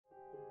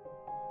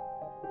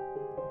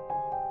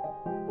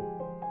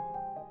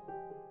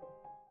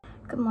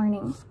Good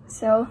morning.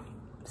 So,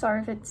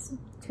 sorry if it's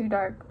too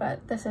dark,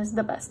 but this is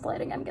the best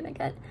lighting I'm gonna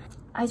get.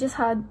 I just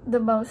had the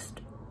most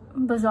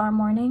bizarre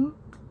morning.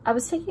 I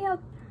was taking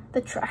out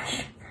the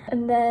trash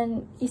and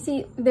then you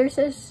see there's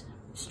this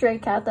stray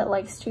cat that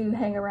likes to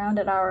hang around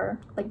at our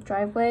like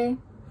driveway.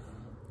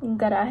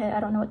 Garahe,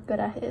 I don't know what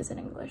garahe is in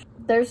English.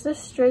 There's this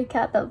stray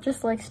cat that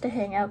just likes to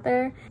hang out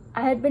there.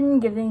 I had been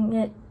giving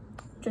it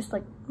just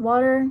like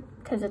water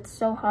because it's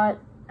so hot.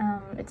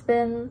 It's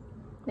been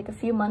like a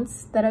few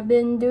months that I've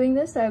been doing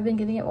this. I've been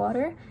giving it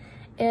water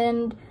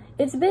and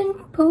it's been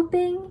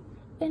pooping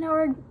in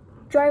our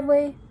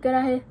driveway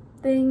garahe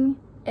thing,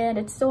 and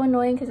it's so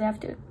annoying because I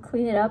have to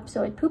clean it up.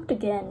 So it pooped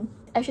again.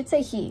 I should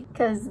say he,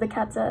 because the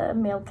cat's a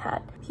male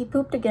cat. He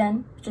pooped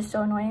again, which is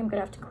so annoying. I'm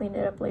gonna have to clean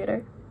it up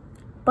later.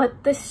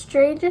 But the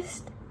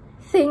strangest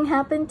thing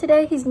happened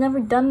today. He's never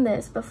done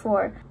this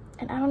before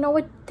and I don't know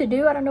what to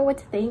do. I don't know what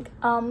to think.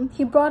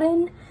 He brought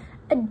in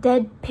a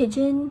dead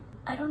pigeon.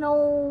 I don't know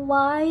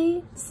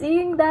why.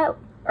 Seeing that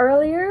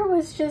earlier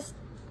was just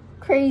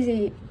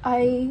crazy.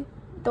 I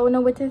don't know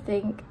what to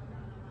think.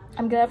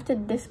 I'm gonna have to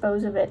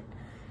dispose of it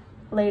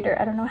later.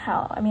 I don't know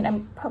how. I mean,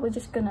 I'm probably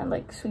just gonna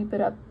like sweep it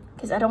up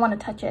because I don't want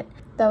to touch it.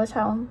 That was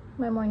how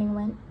my morning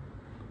went.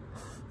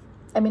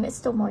 I mean, it's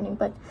still morning,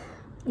 but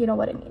you know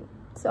what I mean.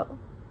 So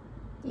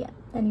yeah,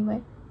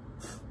 anyway.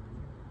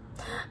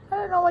 I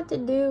don't know what to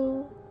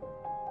do.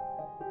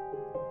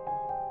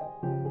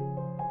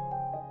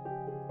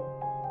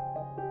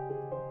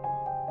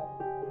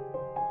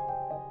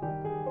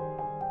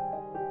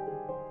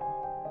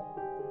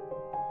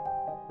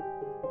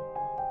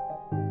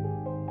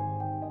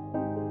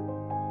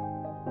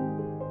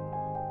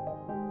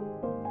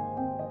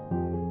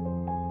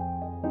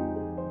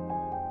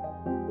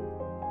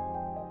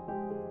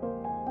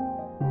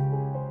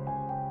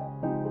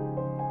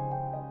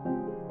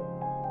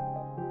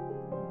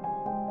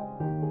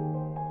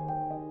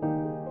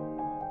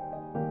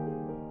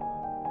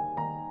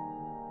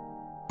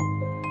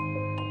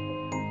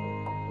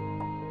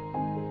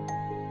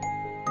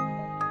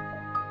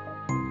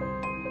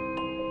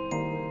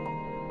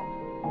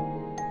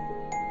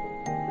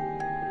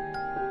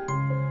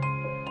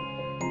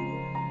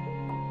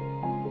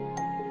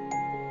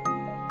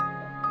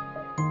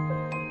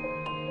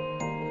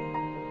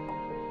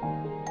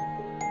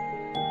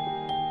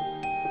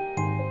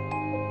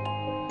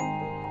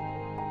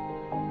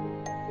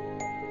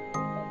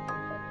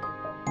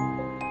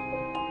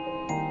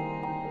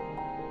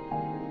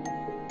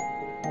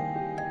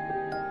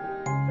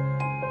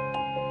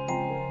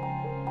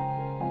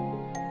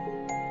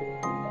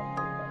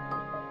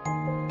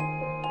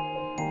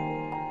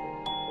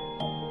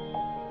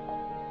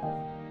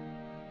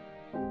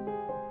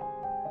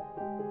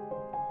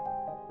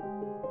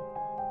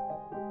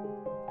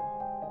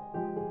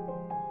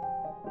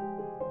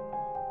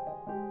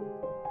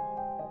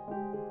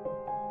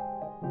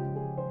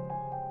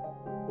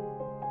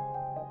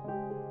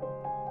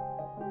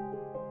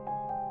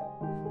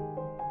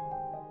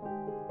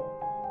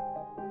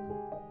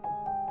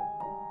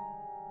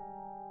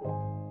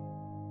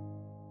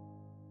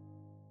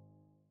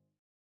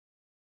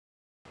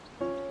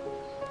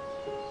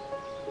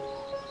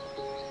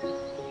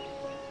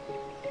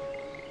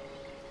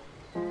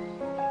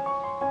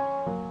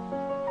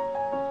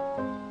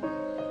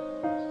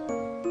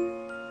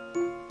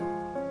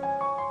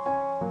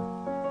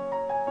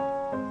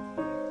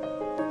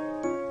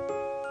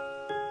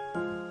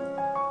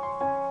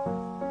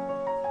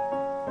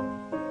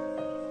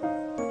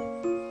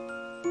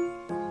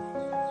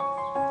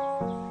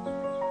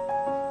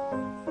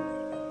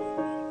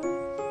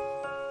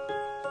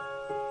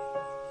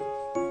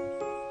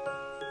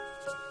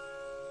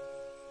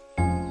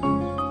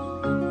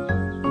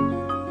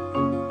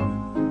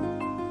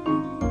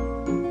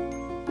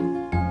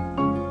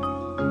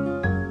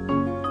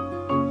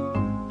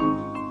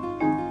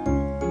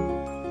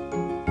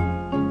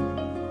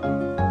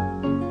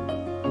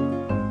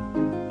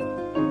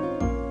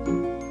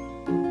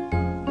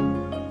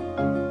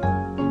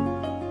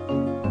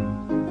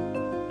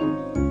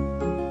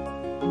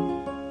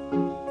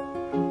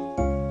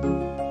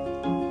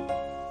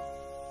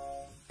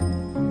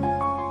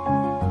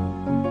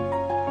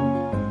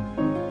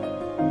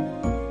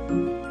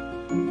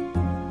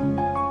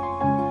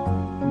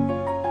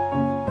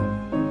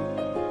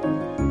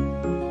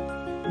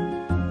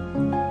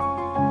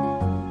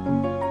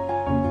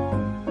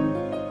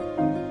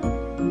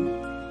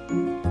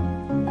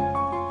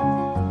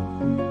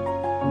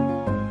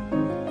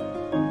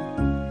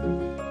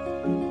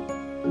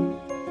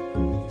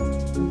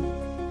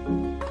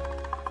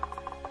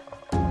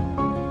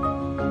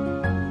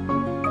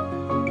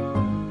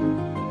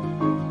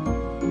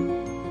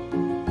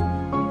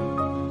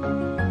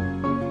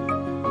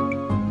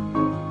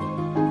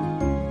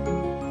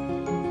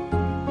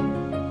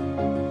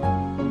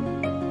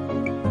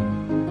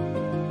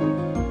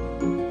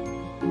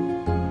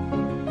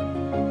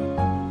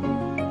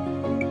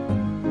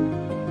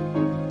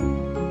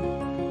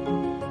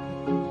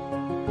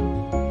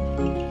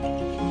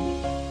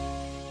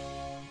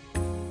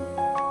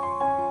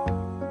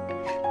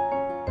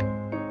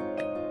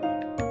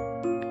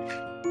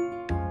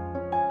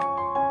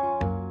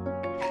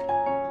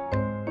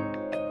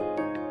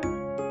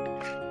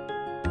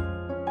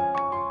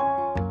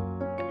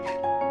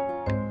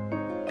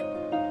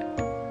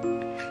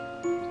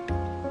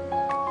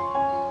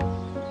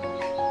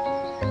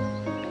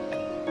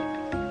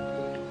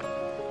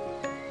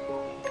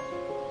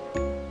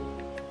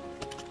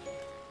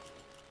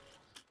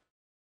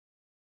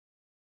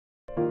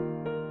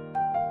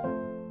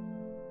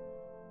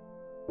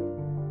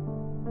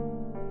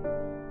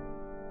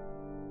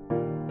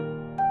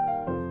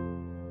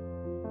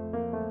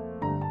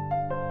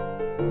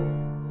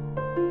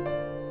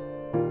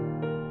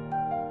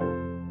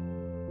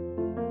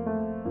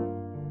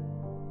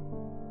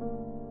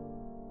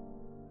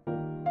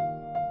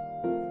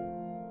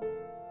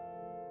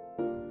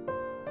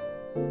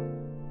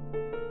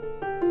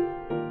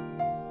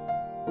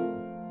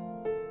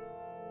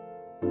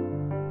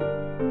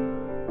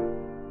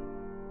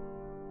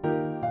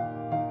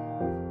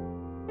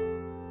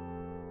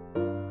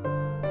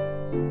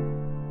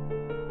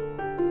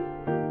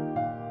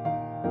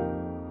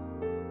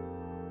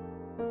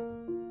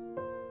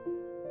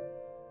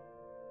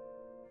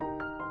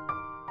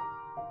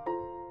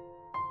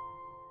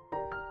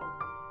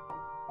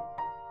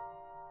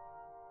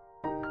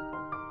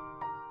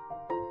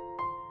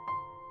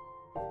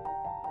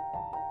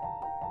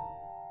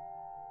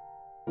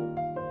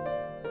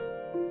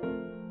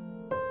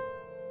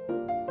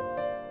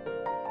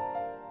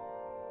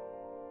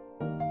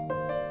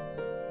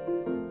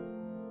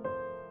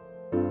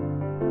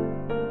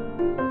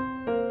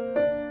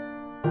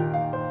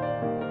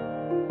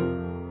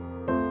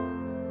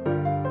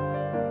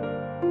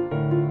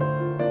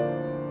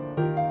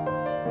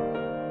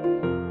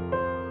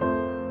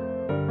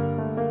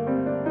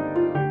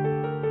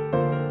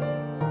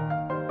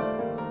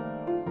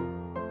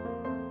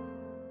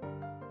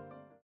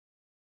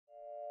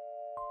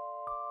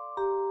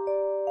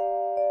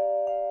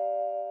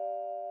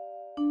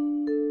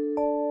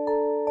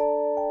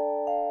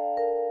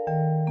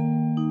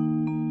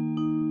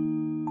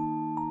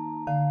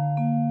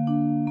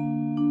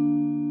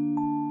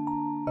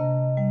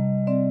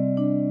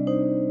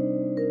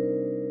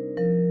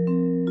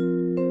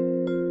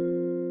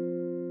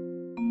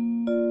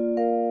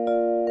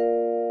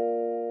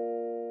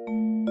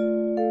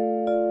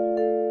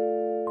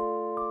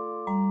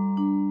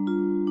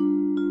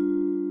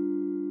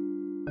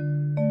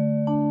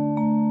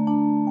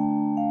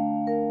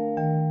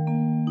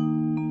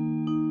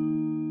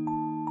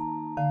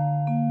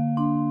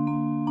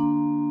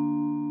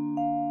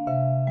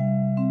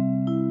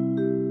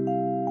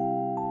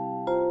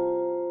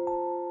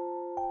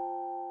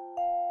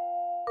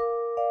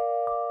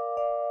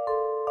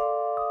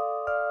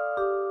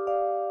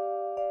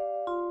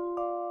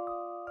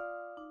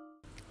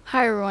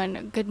 Hi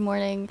everyone, good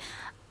morning.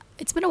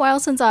 It's been a while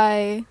since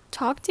I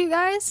talked to you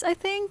guys, I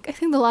think. I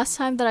think the last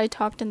time that I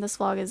talked in this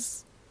vlog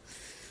was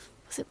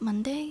it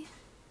Monday?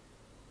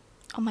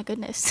 Oh my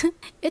goodness.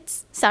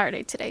 It's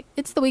Saturday today.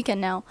 It's the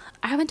weekend now.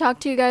 I haven't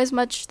talked to you guys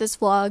much this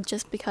vlog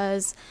just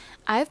because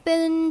I've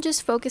been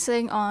just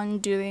focusing on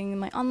doing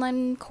my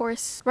online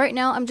course. Right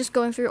now, I'm just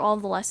going through all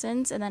the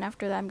lessons, and then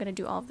after that, I'm going to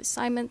do all of the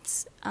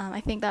assignments.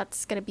 I think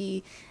that's going to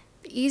be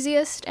the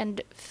easiest and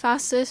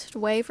fastest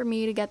way for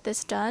me to get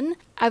this done.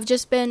 I've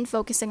just been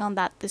focusing on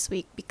that this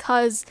week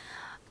because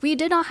we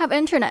did not have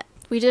internet.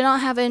 We did not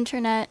have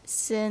internet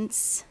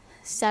since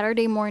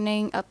Saturday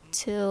morning up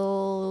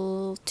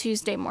till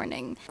Tuesday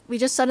morning. We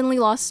just suddenly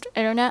lost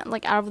internet,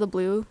 like out of the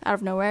blue, out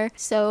of nowhere.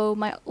 So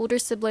my older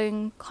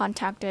sibling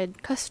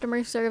contacted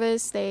customer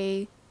service.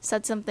 They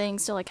said some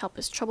things to like help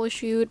us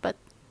troubleshoot, but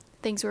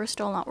things were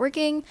still not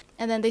working.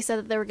 And then they said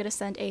that they were going to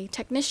send a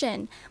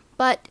technician,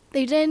 but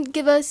they didn't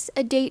give us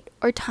a date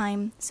or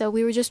time. So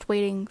we were just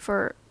waiting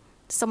for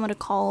someone to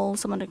call,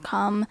 someone to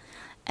come.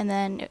 And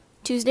then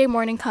Tuesday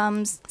morning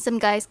comes, some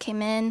guys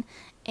came in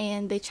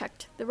and they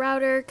checked the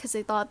router because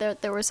they thought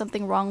that there was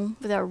something wrong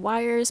with our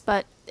wires,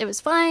 but it was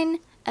fine.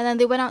 And then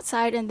they went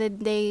outside and then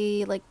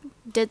they like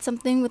did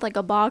something with like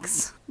a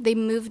box. They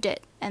moved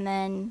it and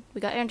then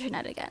we got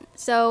internet again.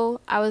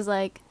 So I was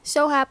like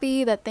so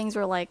happy that things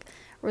were like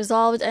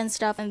resolved and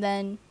stuff. And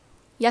then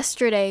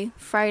yesterday,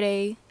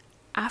 Friday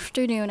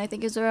afternoon, I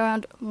think it was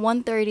around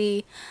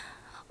 1:30,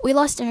 we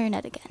lost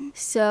internet again.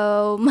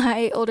 So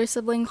my older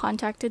sibling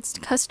contacted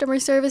customer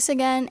service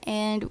again,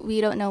 and we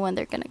don't know when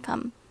they're gonna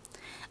come.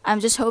 I'm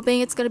just hoping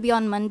it's gonna be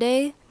on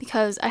Monday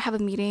because I have a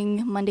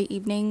meeting Monday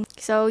evening.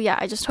 So yeah,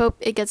 I just hope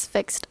it gets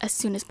fixed as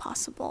soon as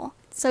possible.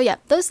 So yeah,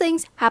 those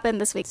things happened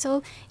this week.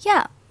 So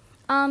yeah,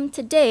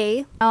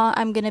 today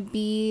I'm gonna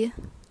be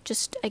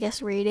just, I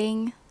guess,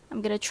 reading.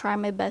 I'm gonna try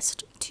my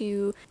best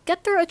to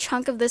get through a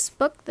chunk of this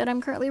book that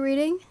I'm currently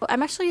reading.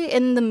 I'm actually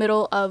in the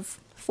middle of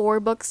 4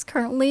 books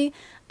currently,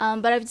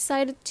 but I've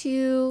decided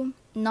to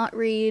not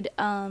read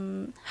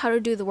How to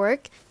Do the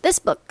Work, this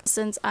book,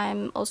 since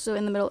I'm also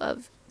in the middle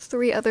of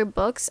 3 other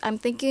books. I'm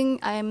thinking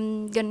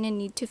I'm gonna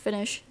need to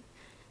finish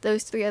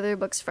those 3 other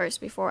books first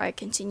before I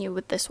continue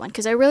with this one,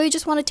 because I really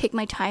just want to take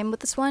my time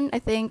with this one. I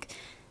think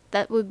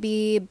that would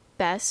be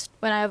best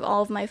when I have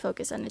all of my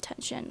focus and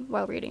attention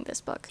while reading this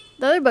book.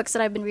 The other books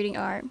that I've been reading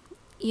are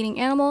Eating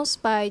Animals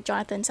by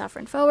Jonathan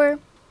Safran Foer.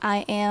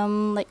 I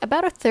am like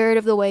about a third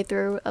of the way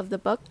through of the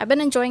book. I've been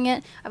enjoying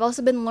it. I've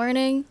also been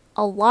learning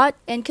a lot,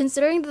 and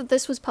considering that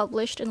this was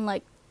published in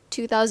like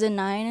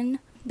 2009,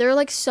 there are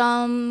like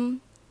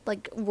some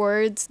like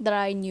words that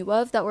I knew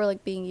of that were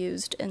like being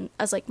used in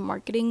as like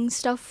marketing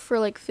stuff for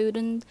like food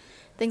and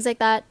things like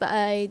that, but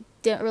I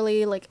didn't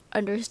really like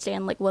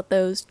understand like what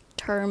those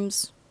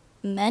terms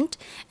meant.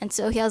 And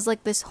so he has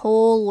like this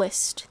whole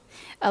list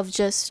of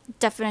just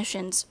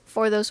definitions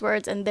for those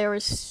words, and they were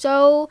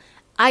so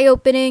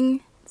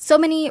eye-opening, so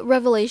many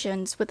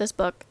revelations with this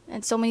book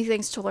and so many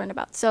things to learn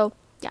about. So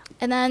yeah.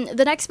 And then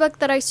the next book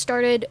that I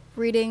started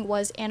reading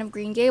was Anne of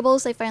Green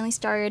Gables. I finally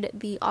started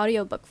the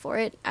audiobook for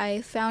it.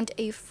 I found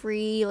a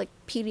free like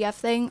PDF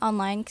thing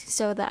online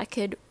so that I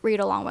could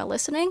read along while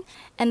listening.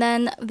 And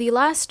then the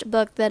last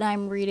book that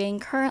I'm reading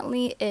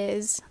currently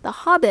is The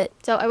Hobbit.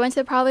 So I went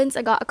to the province,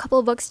 I got a couple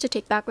of books to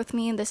take back with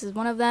me, and this is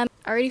one of them.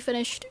 I already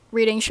finished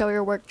reading Show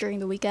Your Work during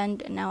the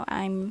weekend, and now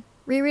I'm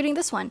rereading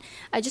this one.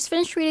 I just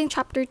finished reading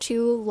chapter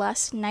 2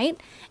 last night,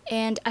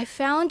 and I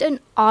found an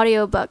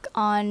audiobook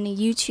on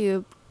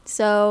YouTube,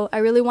 so I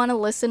really want to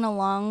listen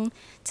along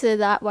to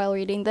that while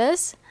reading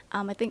this.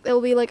 I think it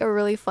will be like a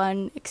really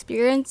fun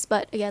experience,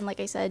 but again, like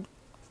I said,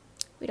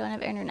 we don't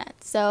have internet,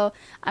 so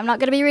I'm not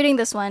going to be reading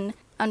this one,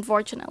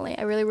 unfortunately.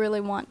 I really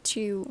want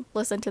to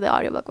listen to the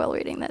audiobook while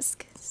reading this,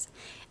 because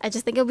I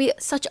just think it'll be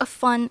such a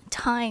fun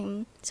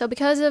time. So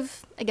because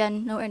of,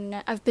 again, no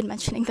internet, I've been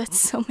mentioning that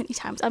so many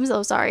times. I'm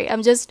so sorry.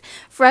 I'm just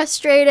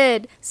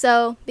frustrated.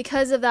 So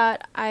because of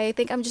that, I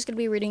think I'm just going to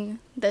be reading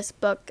this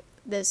book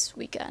this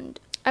weekend.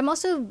 I'm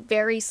also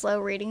very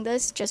slow reading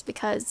this just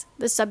because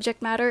the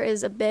subject matter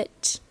is a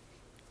bit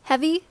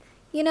heavy,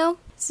 you know?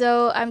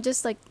 So I'm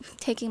just like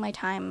taking my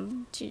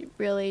time to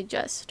really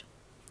just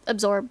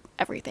absorb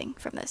everything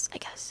from this, I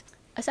guess.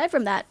 Aside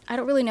from that, I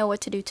don't really know what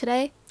to do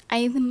today.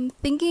 I'm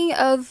thinking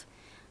of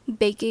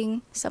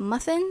baking some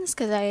muffins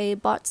because I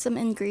bought some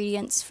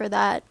ingredients for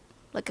that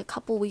like a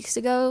couple weeks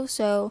ago,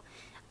 so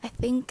I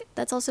think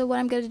that's also what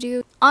I'm gonna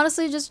do.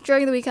 Honestly, just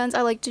during the weekends,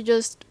 I like to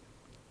just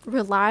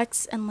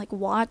relax and like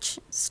watch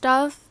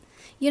stuff,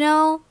 you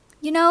know,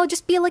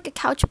 just be like a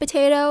couch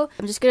potato.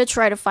 I'm just gonna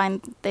try to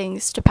find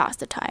things to pass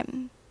the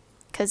time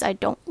because I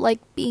don't like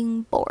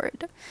being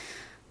bored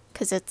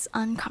because it's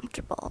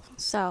uncomfortable.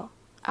 So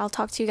I'll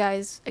talk to you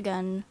guys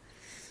again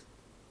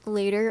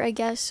later, I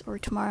guess, or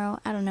tomorrow.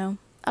 I don't know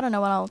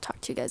when I'll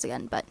talk to you guys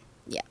again, but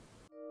yeah.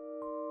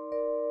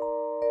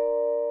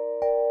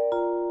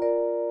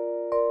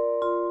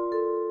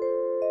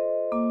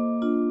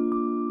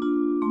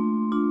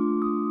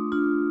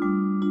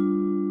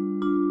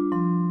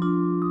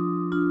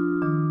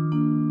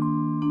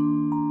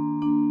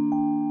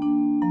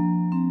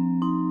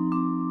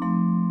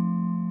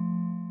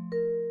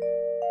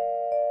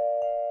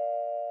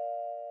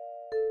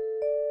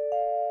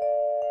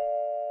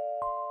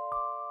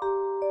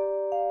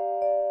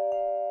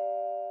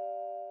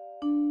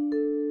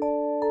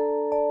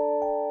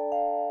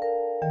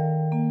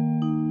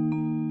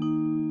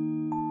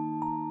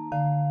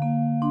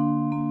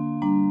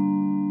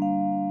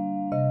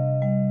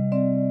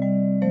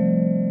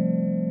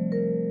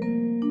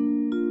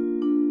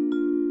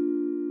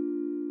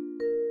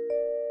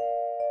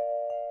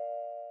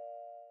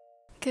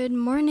 Good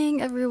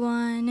morning,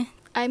 everyone.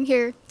 I'm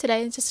here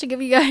today just to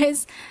give you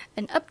guys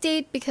an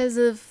update because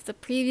of the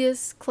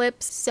previous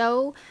clips.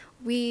 So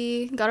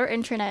we got our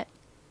internet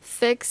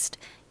fixed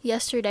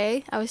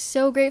yesterday. I was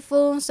so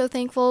grateful, so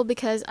thankful,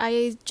 because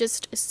I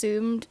just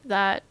assumed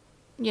that,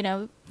 you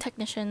know,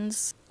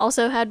 technicians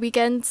also had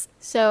weekends,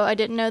 so I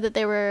didn't know that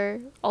they were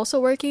also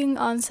working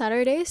on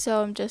Saturday.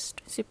 So I'm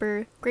just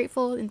super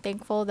grateful and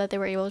thankful that they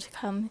were able to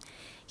come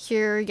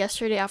here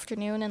yesterday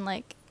afternoon and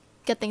like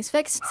get things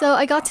fixed. So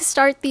I got to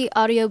start the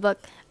audiobook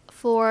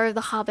for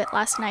The Hobbit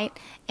last night,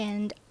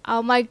 and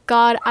oh my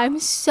god, I'm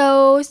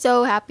so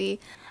happy.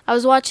 I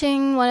was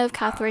watching one of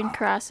Catherine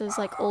Carassa's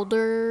like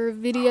older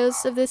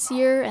videos of this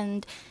year,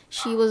 and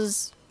she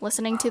was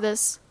listening to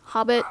this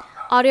Hobbit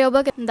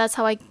audiobook, and that's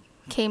how I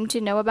came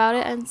to know about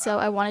it, and so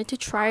I wanted to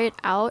try it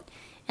out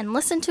and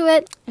listen to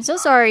it. I'm so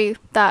sorry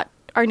that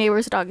our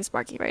neighbor's dog is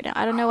barking right now.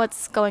 I don't know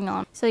what's going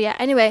on. So yeah,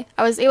 anyway,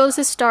 I was able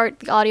to start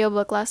the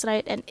audiobook last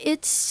night, and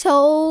it's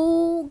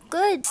so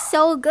good.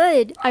 So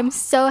good. I'm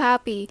so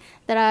happy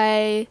that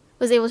I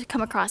was able to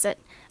come across it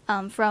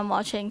from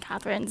watching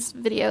Catherine's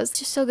videos. It's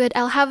just so good.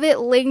 I'll have it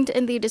linked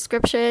in the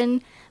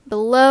description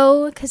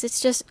below, because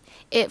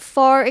it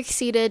far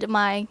exceeded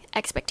my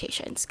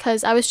expectations,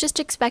 because I was just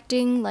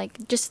expecting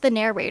like just the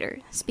narrator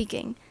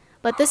speaking,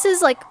 but this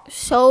is like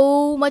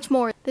so much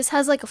more. This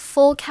has like a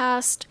full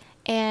cast,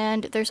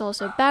 and there's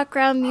also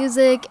background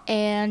music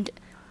and,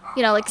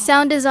 you know, like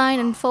sound design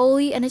and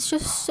Foley, and it's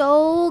just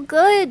so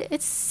good.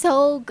 It's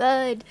so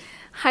good.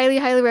 Highly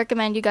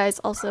recommend you guys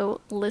also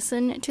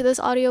listen to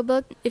this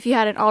audiobook if you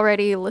hadn't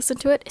already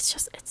listened to it.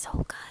 It's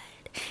so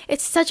good.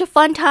 It's such a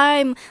fun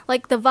time.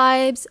 Like, the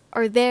vibes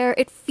are there.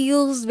 It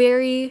feels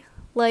very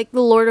like the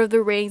Lord of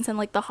the Rings and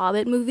like the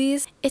Hobbit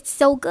movies. It's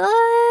so good.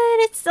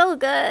 It's so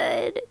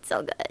good. It's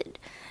so good.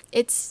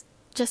 It's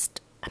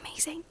just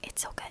amazing.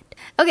 It's so good.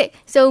 Okay,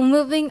 so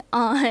moving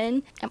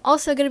on. I'm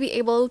also going to be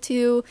able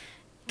to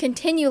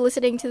continue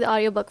listening to the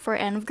audiobook for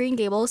Anne of Green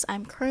Gables.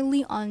 I'm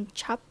currently on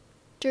chapter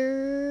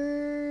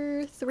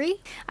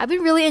 3. I've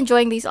been really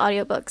enjoying these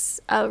audiobooks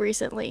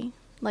recently.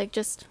 Like,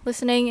 just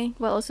listening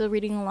while also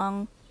reading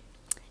along.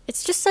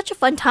 It's just such a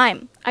fun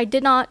time. I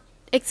did not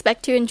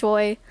expect to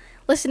enjoy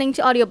listening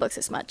to audiobooks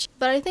as much.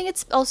 But I think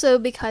it's also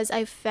because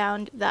I've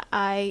found that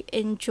I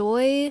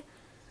enjoy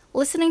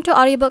listening to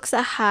audiobooks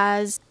that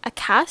has a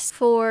cast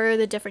for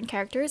the different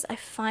characters. I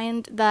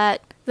find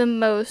that the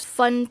most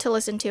fun to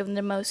listen to and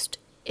the most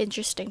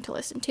interesting to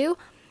listen to.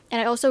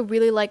 And I also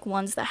really like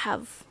ones that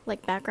have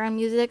like background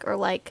music or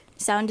like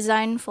sound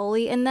design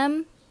Foley in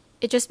them.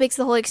 It just makes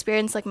the whole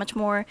experience like much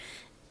more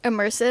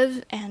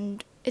immersive,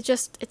 and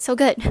it's so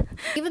good.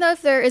 Even though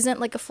if there isn't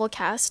like a full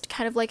cast,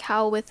 kind of like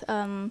how with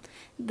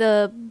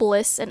the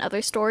Bliss and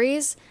Other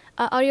Stories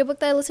audiobook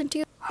that I listened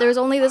to, there's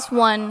only this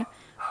one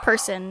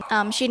person.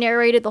 She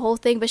narrated the whole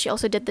thing, but she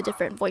also did the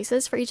different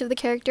voices for each of the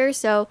characters,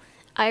 so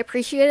I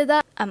appreciated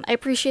that. I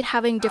appreciate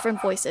having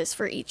different voices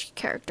for each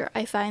character.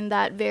 I find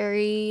that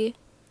very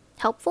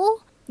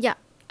helpful. Yeah,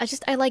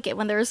 I like it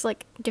when there's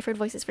like different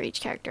voices for each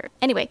character.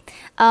 Anyway,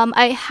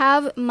 I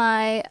have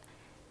my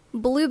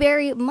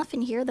blueberry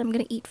muffin here that I'm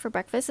gonna eat for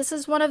breakfast. This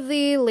is one of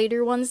the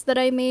later ones that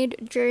I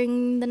made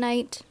during the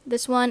night.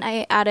 This one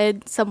I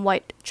added some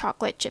white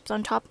chocolate chips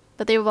on top,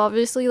 but they've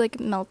obviously like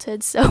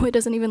melted, so it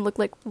doesn't even look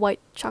like white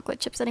chocolate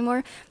chips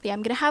anymore. But yeah,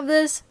 I'm gonna have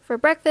this for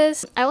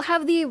breakfast. I will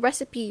have the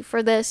recipe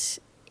for this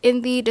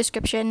in the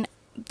description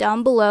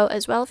down below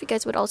as well if you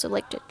guys would also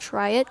like to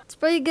try it. It's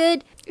pretty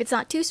good. It's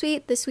not too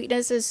sweet. The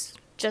sweetness is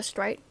just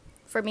right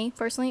for me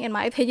personally, in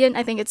my opinion.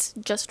 I think it's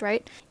just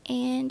right.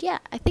 And yeah,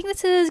 I think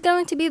this is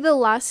going to be the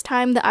last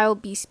time that I will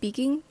be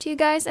speaking to you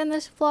guys in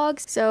this vlog,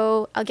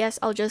 so I guess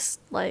I'll just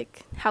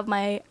like have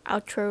my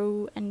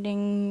outro,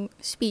 ending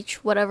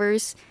speech,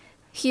 whatever's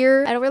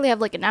here. I don't really have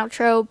like an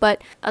outro,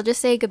 but I'll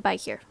just say goodbye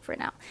here for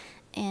now,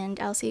 and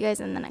I'll see you guys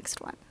in the next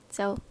one.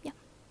 So yeah,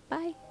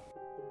 bye.